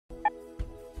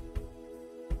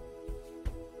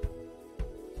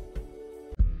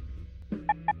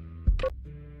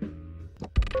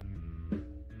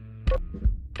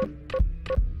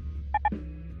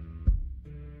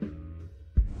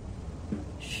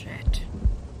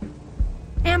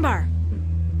Ambar!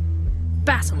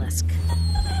 Basilisk.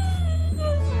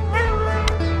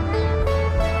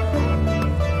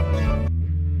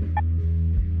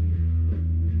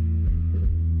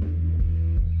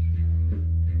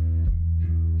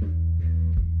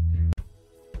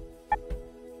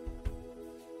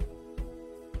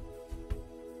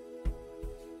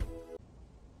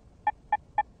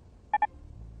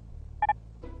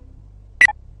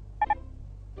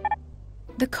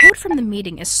 The code from the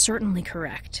meeting is certainly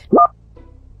correct.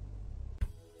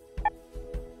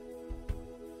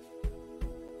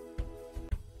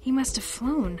 He must have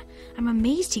flown. I'm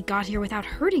amazed he got here without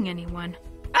hurting anyone.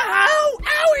 Ow!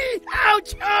 Owie!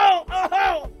 Ouch! Oh!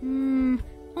 Oh!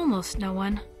 Almost no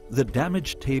one. The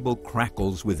damage table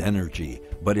crackles with energy,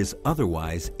 but is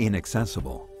otherwise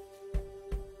inaccessible.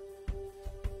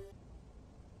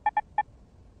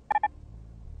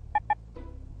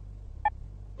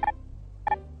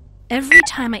 Every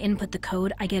time I input the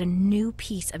code, I get a new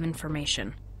piece of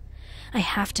information. I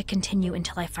have to continue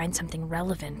until I find something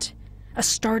relevant, a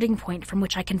starting point from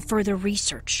which I can further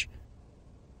research.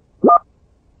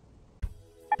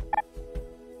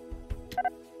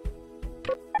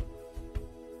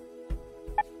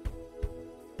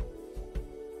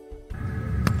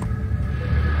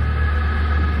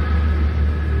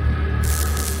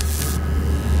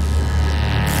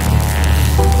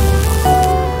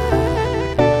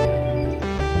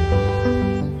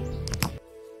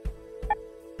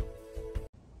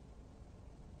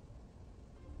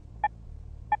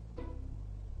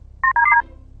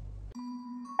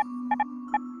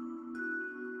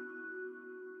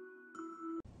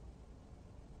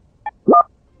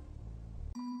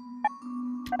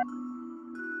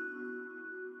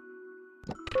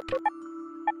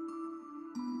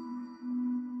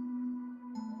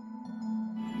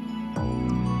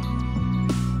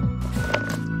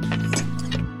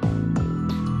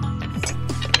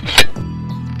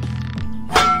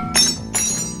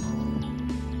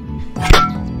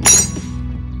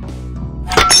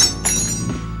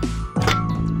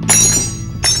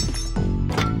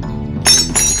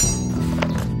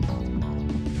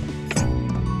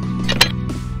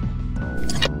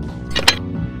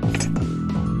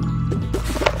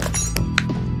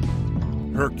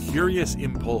 Her curious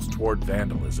impulse toward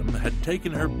vandalism had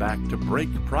taken her back to break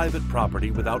private property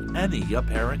without any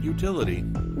apparent utility.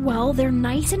 Well, they're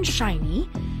nice and shiny.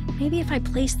 Maybe if I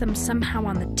place them somehow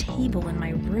on the table in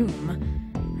my room,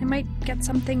 I might get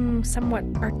something somewhat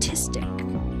artistic.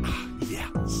 Yeah,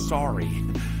 sorry.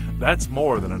 That's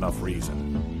more than enough reason.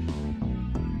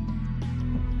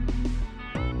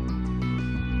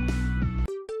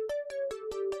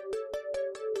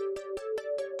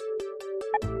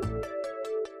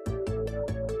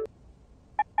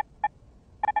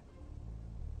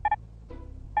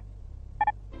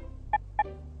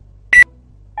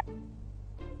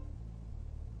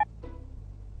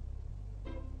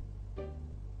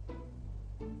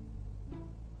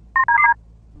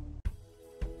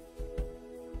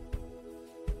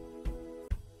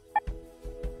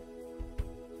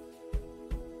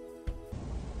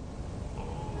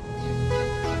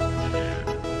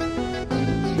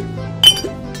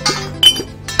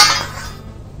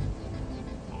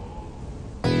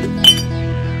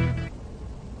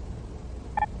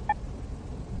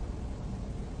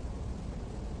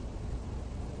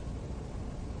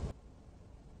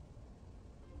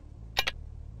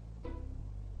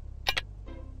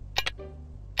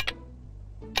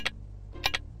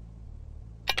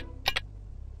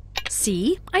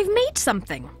 See? I've made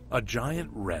something. A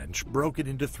giant wrench broken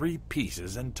into 3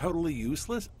 pieces and totally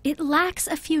useless? It lacks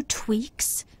a few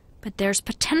tweaks, but there's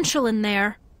potential in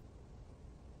there.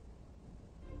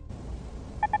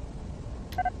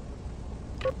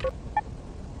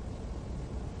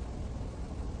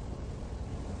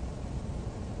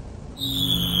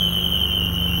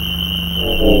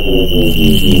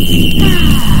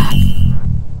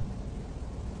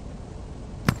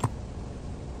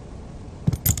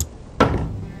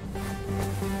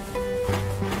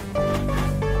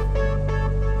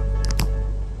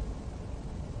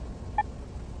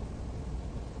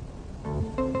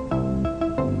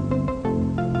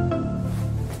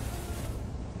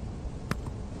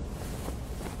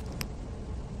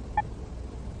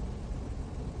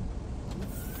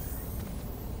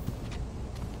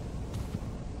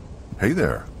 Hey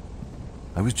there.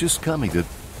 I was just coming to...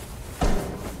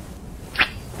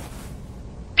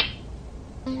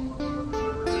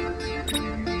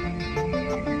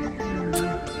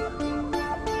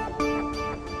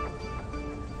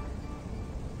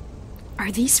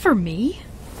 Are these for me?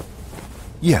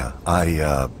 Yeah,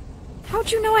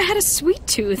 How'd you know I had a sweet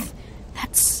tooth?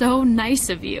 That's so nice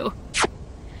of you.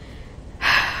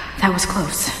 That was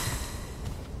close.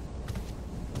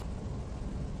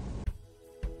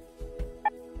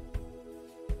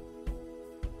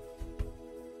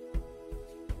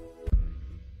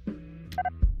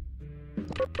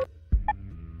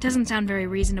 Doesn't sound very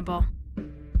reasonable.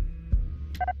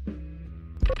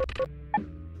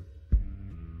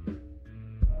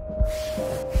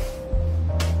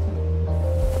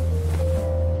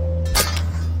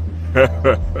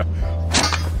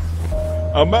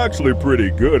 I'm actually pretty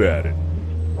good at it.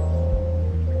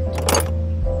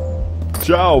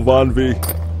 Ciao, Vanvi.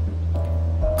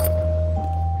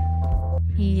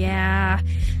 Yeah,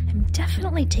 I'm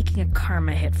definitely taking a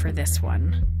karma hit for this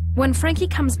one. When Frankie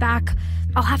comes back,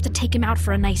 I'll have to take him out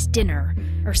for a nice dinner,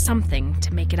 or something,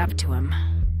 to make it up to him.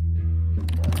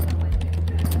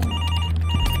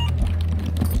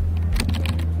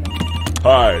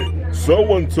 Hi.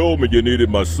 Someone told me you needed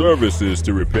my services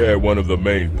to repair one of the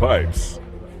main pipes.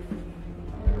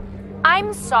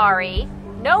 I'm sorry.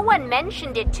 No one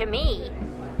mentioned it to me.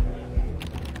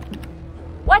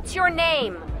 What's your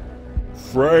name?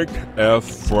 Frank F.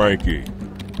 Frankie.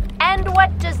 And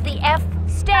what does the F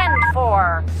stand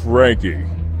for? Frankie.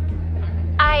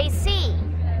 I see.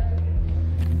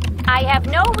 I have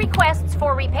no requests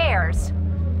for repairs,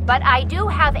 but I do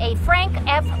have a Frank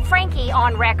F. Frankie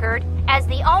on record as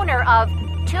the owner of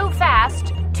Too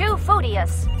Fast, Too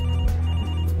Foodious.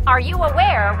 Are you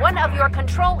aware one of your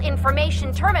control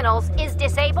information terminals is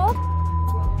disabled?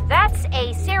 That's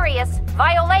a serious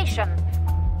violation.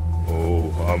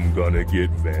 Oh, I'm gonna get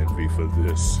Vanvi for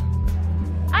this.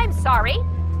 I'm sorry.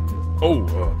 Oh,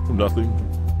 nothing.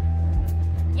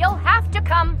 You'll have to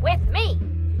come with me.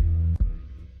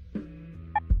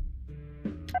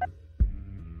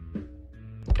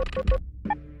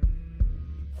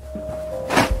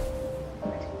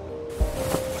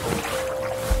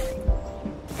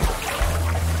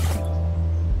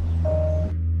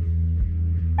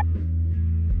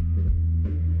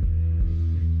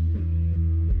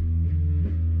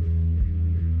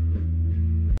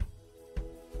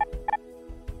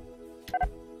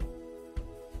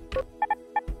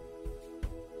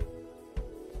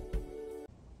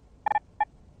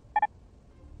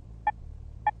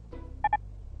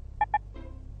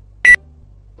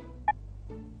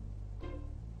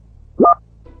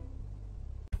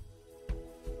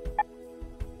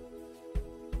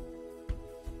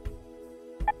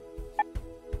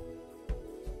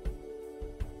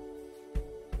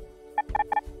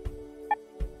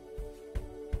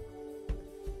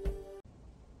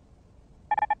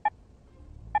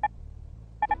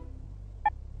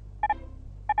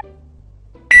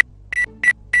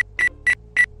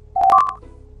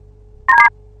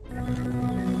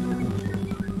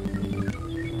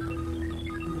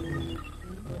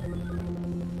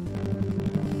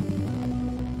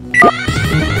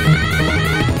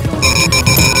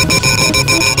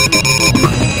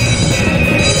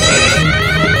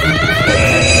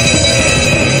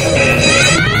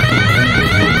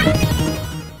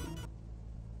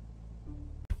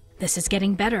 This is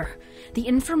getting better. The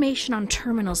information on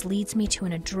terminals leads me to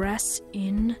an address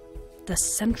in the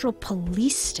Central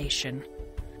Police Station.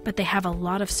 But they have a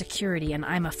lot of security, and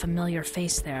I'm a familiar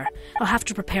face there. I'll have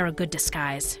to prepare a good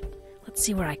disguise. Let's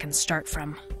see where I can start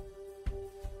from.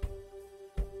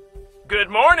 Good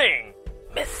morning,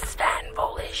 Miss Van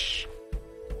Volish.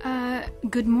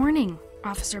 Good morning,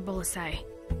 Officer Bolasai.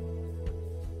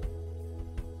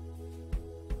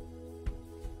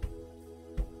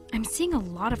 I'm seeing a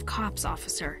lot of cops,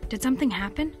 officer. Did something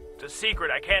happen? It's a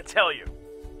secret I can't tell you.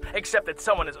 Except that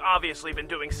someone has obviously been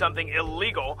doing something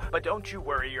illegal, but don't you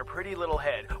worry your pretty little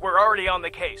head. We're already on the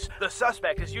case. The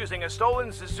suspect is using a stolen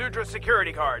Zazudra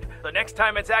security card. The next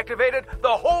time it's activated, the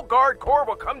whole guard corps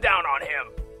will come down on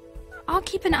him. I'll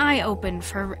keep an eye open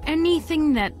for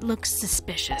anything that looks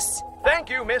suspicious. Thank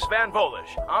you, Miss Van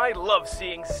Volish. I love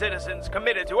seeing citizens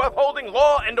committed to upholding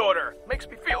law and order. Makes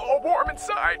me feel all warm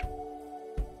inside.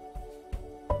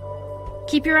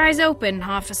 Keep your eyes open,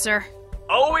 officer.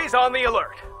 Always on the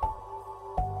alert.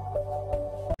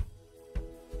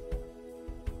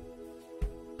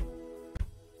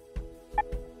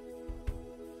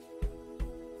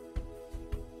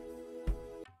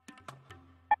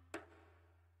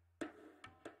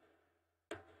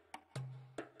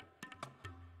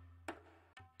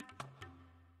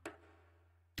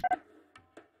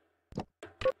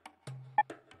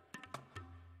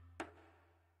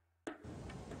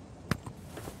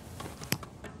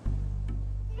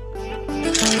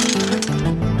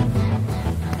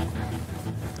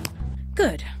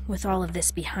 With all of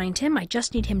this behind him, I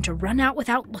just need him to run out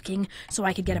without looking so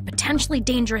I could get a potentially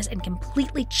dangerous and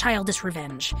completely childish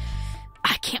revenge.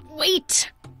 I can't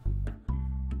wait!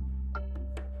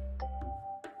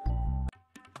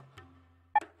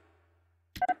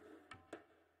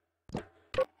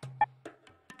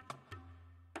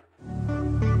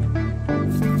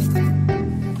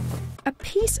 A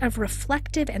piece of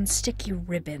reflective and sticky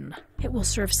ribbon. It will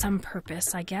serve some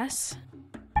purpose, I guess.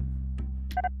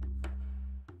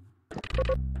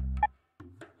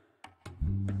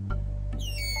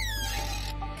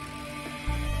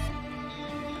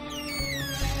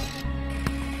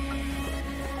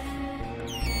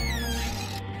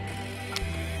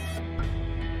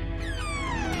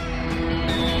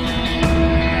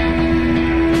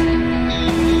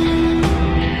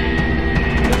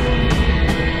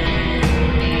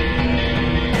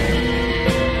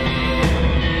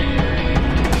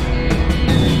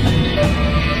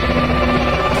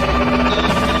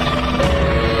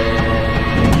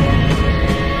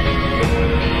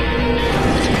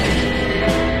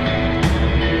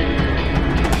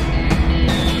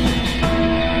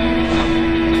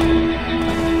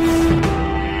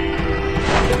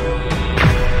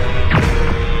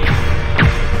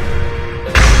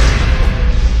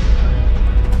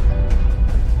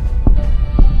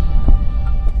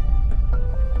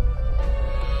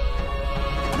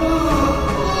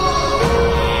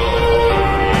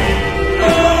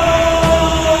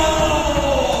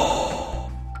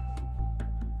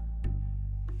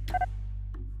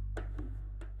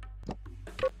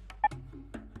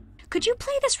 Could you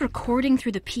play this recording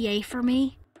through the PA for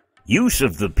me? Use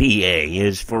of the PA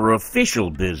is for official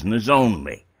business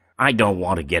only. I don't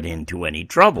want to get into any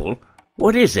trouble.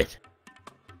 What is it?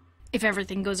 If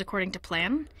everything goes according to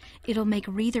plan, it'll make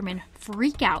Reitherman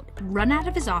freak out, run out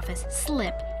of his office,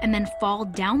 slip, and then fall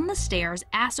down the stairs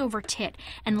ass over tit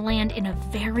and land in a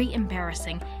very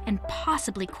embarrassing and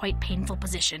possibly quite painful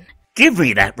position. Give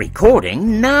me that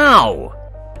recording now!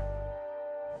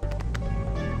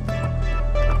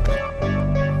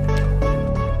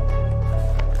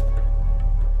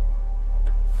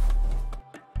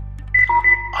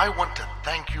 I want to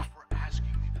thank you for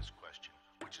asking me this question,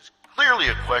 which is clearly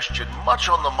a question much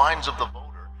on the minds of the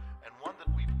voter, and one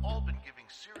that we've all been giving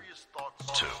serious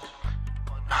thoughts to.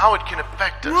 How it can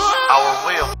affect us, our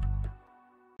way of...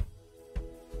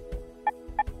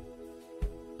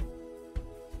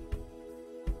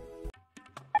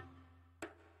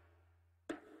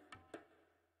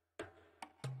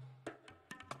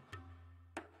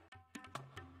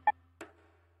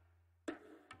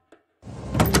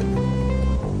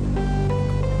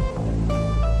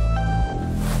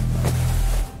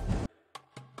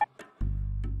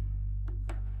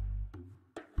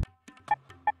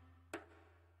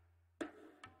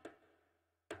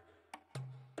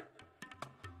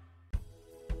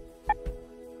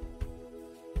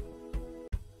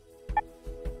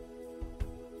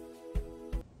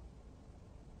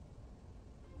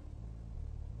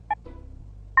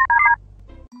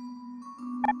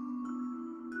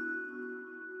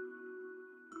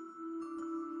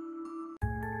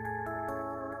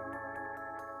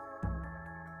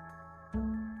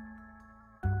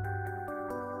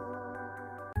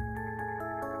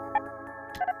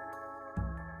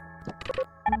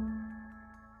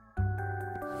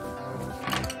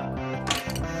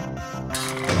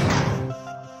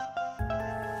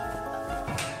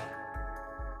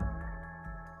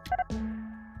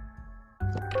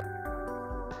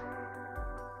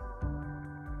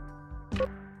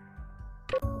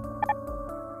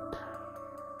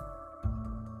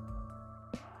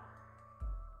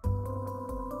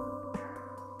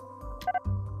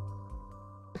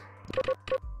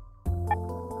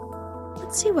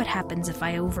 Let's see what happens if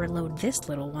I overload this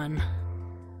little one.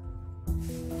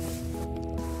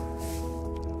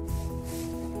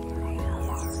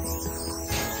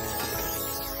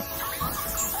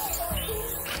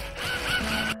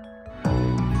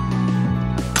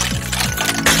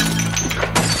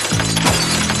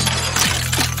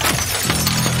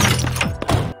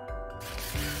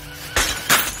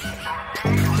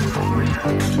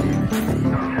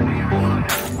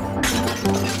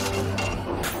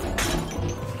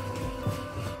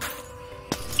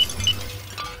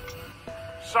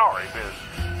 Sorry, Biz.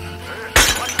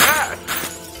 Like that.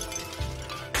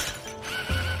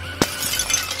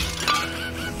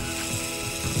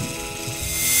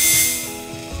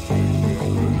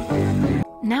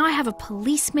 Now I have a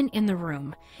policeman in the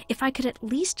room. If I could at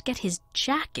least get his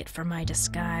jacket for my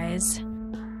disguise.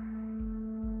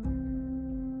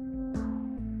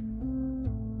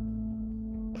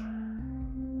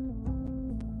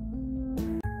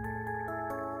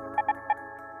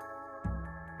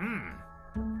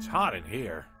 hot in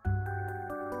here.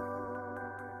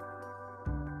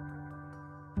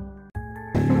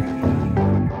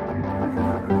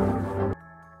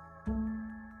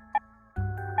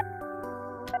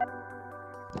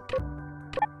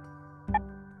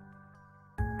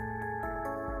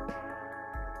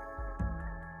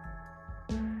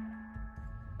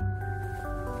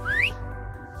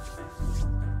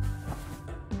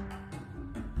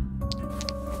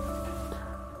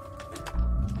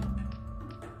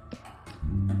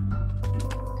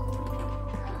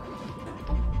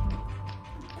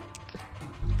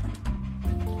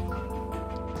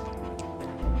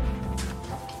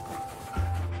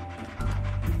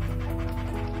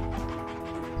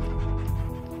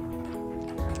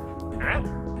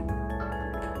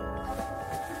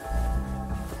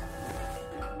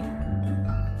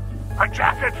 My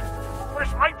jacket!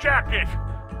 Where's my jacket?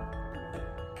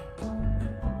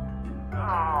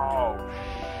 Oh,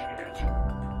 shit.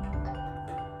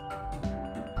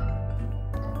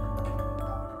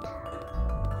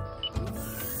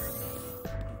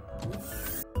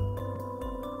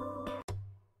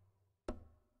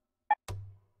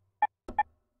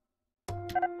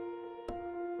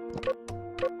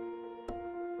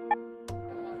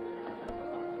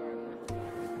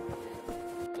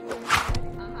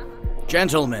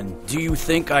 Gentlemen, do you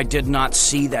think I did not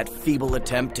see that feeble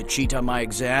attempt to cheat on my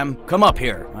exam? Come up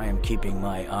here. I am keeping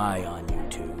my eye on you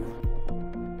two.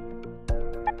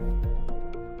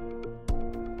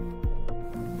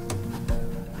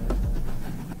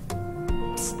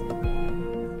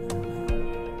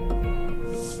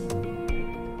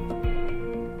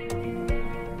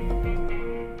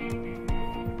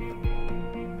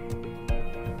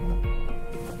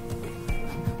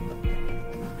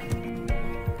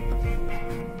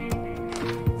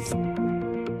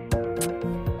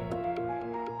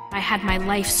 I had my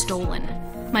life stolen,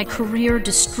 my career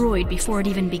destroyed before it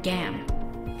even began.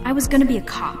 I was gonna be a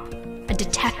cop, a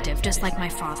detective just like my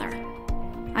father.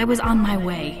 I was on my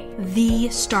way, the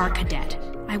Star Cadet.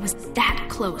 I was that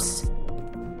close.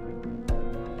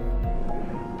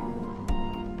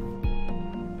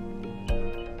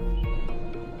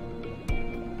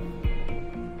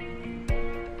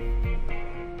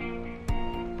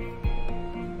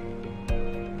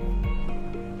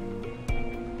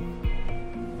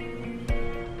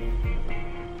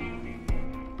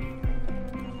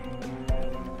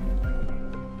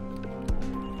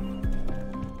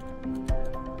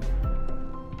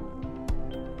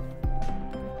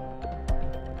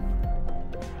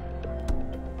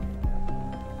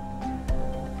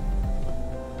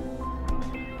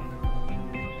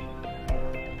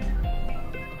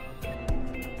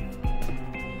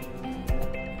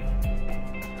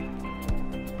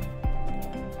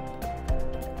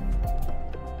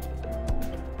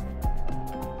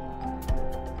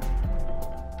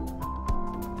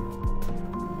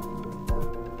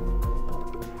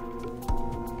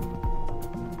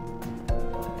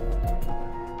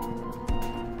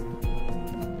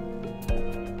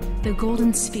 The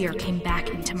golden sphere came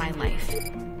back into my life.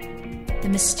 The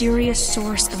mysterious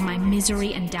source of my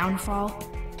misery and downfall,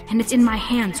 and it's in my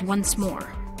hands once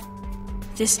more.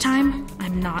 This time,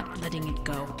 I'm not letting it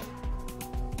go.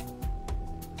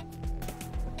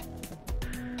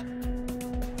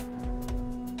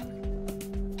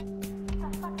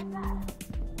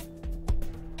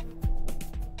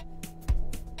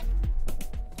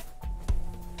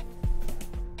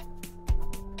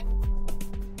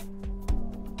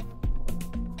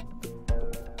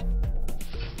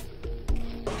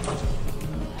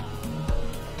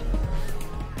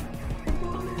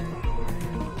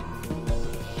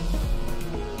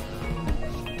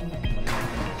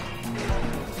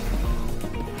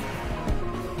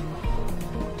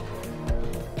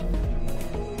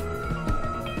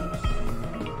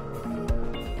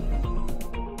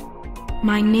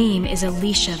 My name is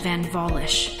Alicia Van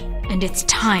Volish, and it's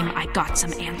time I got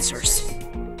some answers.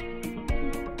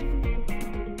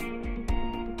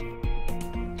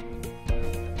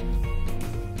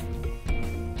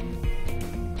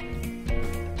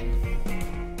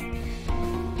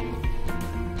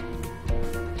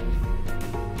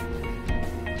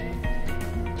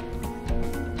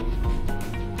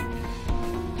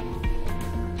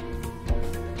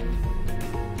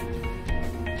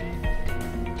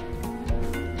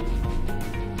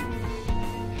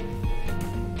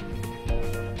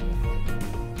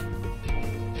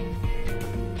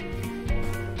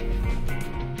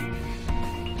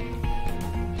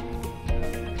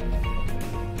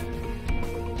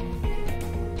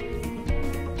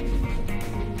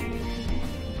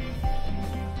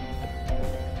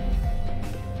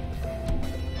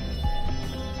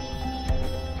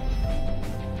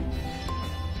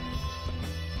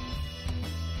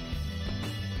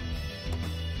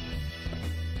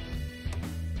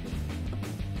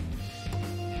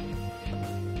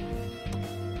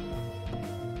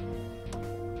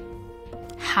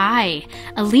 Hi,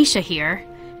 Alicia here.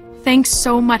 Thanks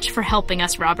so much for helping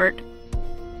us, Robert.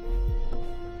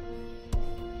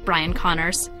 Brian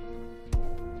Connors.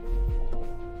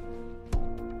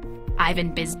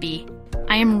 Ivan Bisbee.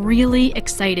 I am really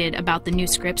excited about the new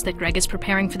scripts that Greg is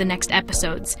preparing for the next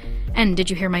episodes. And did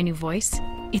you hear my new voice?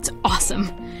 It's awesome.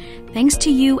 Thanks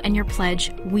to you and your pledge,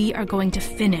 we are going to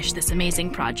finish this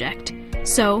amazing project.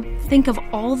 So think of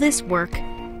all this work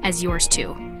as yours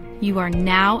too. You are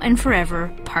now and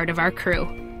forever part of our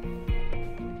crew.